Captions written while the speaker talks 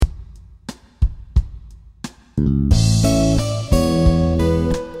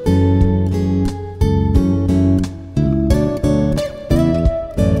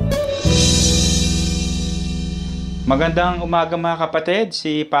Magandang umaga mga kapatid,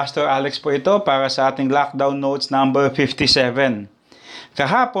 si Pastor Alex po ito para sa ating Lockdown Notes number 57.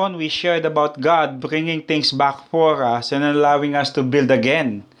 Kahapon, we shared about God bringing things back for us and allowing us to build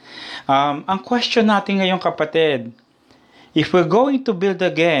again. Ang question natin ngayon kapatid, if we're going to build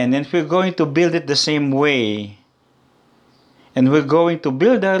again and if we're going to build it the same way, and we're going to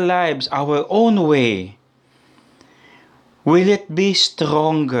build our lives our own way, will it be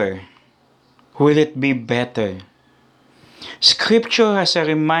stronger? Will it be better? Scripture has a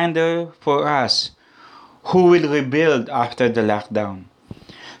reminder for us who will rebuild after the lockdown.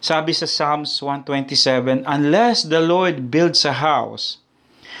 Sabi sa Psalms 127, unless the Lord builds a house,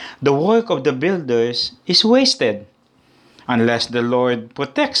 the work of the builders is wasted. Unless the Lord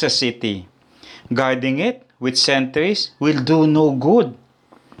protects a city, guarding it with sentries will do no good.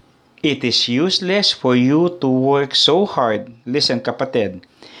 It is useless for you to work so hard. Listen kapatid,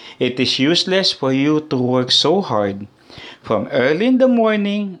 it is useless for you to work so hard from early in the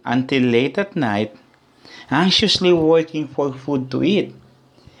morning until late at night, anxiously working for food to eat.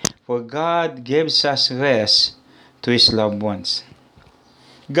 For God gives us rest to His loved ones.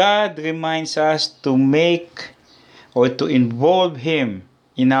 God reminds us to make or to involve Him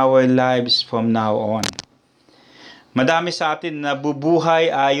in our lives from now on. Madami sa atin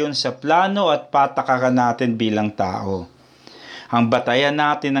nabubuhay ayon sa plano at patakaran natin bilang tao. Ang batayan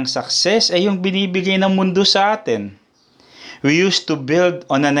natin ng success ay yung binibigay ng mundo sa atin. We used to build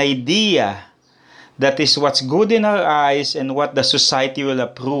on an idea that is what's good in our eyes and what the society will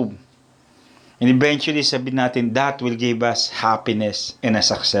approve. And eventually sabihin natin that will give us happiness and a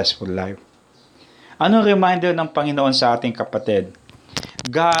successful life. Anong reminder ng Panginoon sa ating kapatid?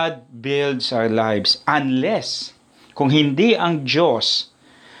 God builds our lives unless, kung hindi ang Diyos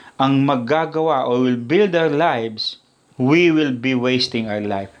ang maggagawa or will build our lives, we will be wasting our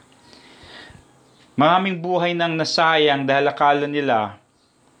life. Maraming buhay nang nasayang dahil akala nila,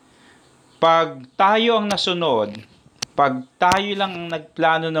 pag tayo ang nasunod, pag tayo lang ang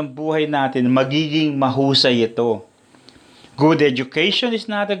nagplano ng buhay natin, magiging mahusay ito. Good education is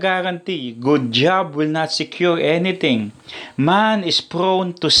not a guarantee. Good job will not secure anything. Man is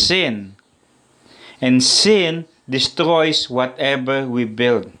prone to sin. And sin destroys whatever we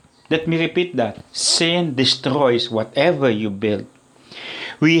build. Let me repeat that. Sin destroys whatever you build.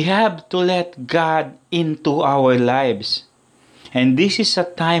 We have to let God into our lives. And this is a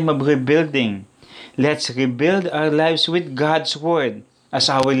time of rebuilding. Let's rebuild our lives with God's Word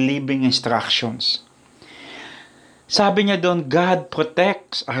as our living instructions. Sabi niya doon, God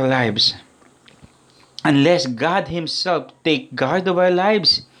protects our lives. Unless God Himself take guard of our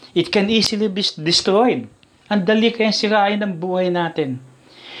lives, it can easily be destroyed. Ang dali kayang sirain ang buhay natin.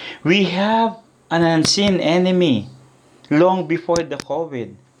 We have an unseen enemy long before the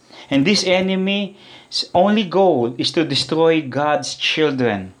COVID. And this enemy's only goal is to destroy God's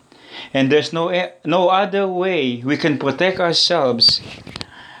children. And there's no other way we can protect ourselves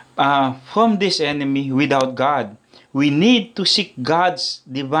from this enemy without God. We need to seek God's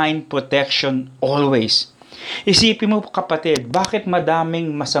divine protection always. Isipin mo kapatid, bakit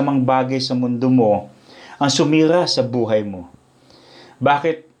madaming masamang bagay sa mundo mo ang sumira sa buhay mo?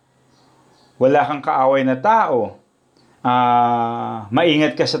 Bakit wala kang kaaway na tao?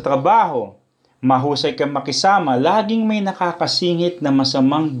 Maingat ka sa trabaho, mahusay kang makisama, laging may nakakasingit na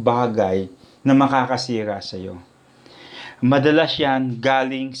masamang bagay na makakasira sa iyo. Madalas yan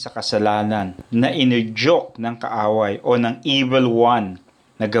galing sa kasalanan na inijoke ng kaaway o ng evil one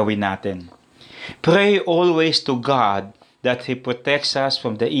na gawin natin. Pray always to God that He protects us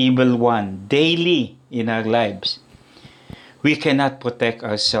from the evil one daily in our lives. We cannot protect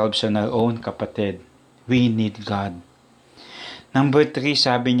ourselves on our own, kapatid. We need God. Number 3,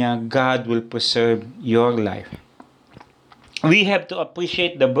 sabi niya, God will preserve your life. We have to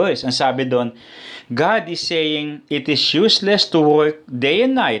appreciate the verse. Ang sabi doon, God is saying, it is useless to work day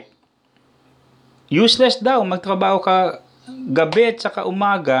and night. Useless daw, magtrabaho ka gabi at saka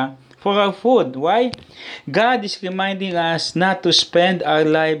umaga for our food. Why? God is reminding us not to spend our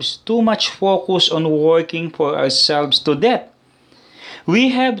lives too much focus on working for ourselves to death.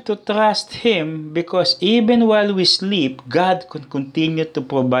 We have to trust Him because even while we sleep, God can continue to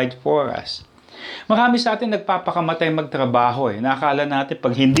provide for us. Marami sa atin nagpapakamatay magtrabaho Nakala natin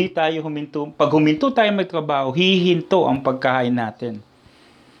pag huminto tayo magtrabaho, hihinto ang pagkain natin.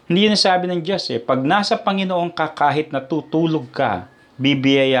 Hindi na sabi ng Diyos pag nasa Panginoon ka kahit natutulog ka,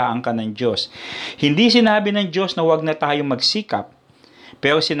 bibiyayaan ka ng Diyos. Hindi sinabi ng Diyos na wag na tayo magsikap.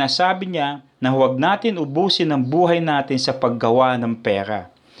 Pero sinasabi niya na huwag natin ubusin ang buhay natin sa paggawa ng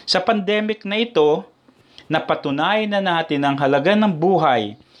pera. Sa pandemic na ito, napatunayan na natin ang halaga ng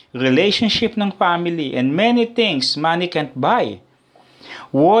buhay, relationship ng family, and many things money can't buy.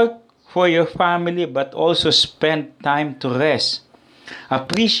 Work for your family but also spend time to rest.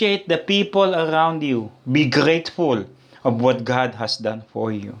 Appreciate the people around you. Be grateful of what God has done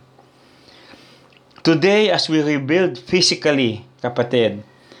for you. Today, as we rebuild physically, kapatid,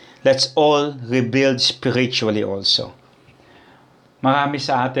 let's all rebuild spiritually also. Marami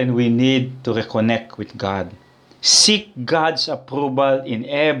sa atin, we need to reconnect with God. Seek God's approval in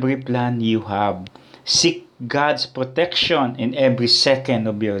every plan you have. Seek God's protection in every second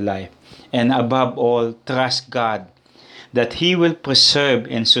of your life. And above all, trust God that He will preserve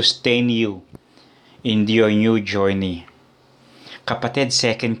and sustain you in your new journey. Kapatid,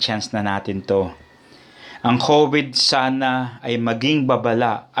 second chance na natin to. Ang COVID sana ay maging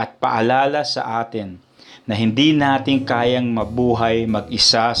babala at paalala sa atin na hindi natin kayang mabuhay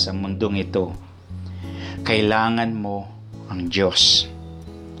mag-isa sa mundong ito. Kailangan mo ang Diyos.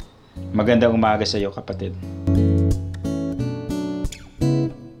 Magandang umaga sa iyo, kapatid.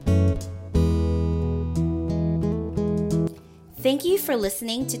 Thank you for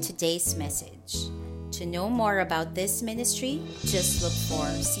listening to today's message. To know more about this ministry, just look for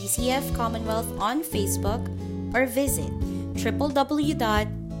CCF Commonwealth on Facebook or visit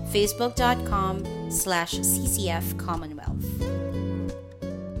www.facebook.com/CCF Commonwealth.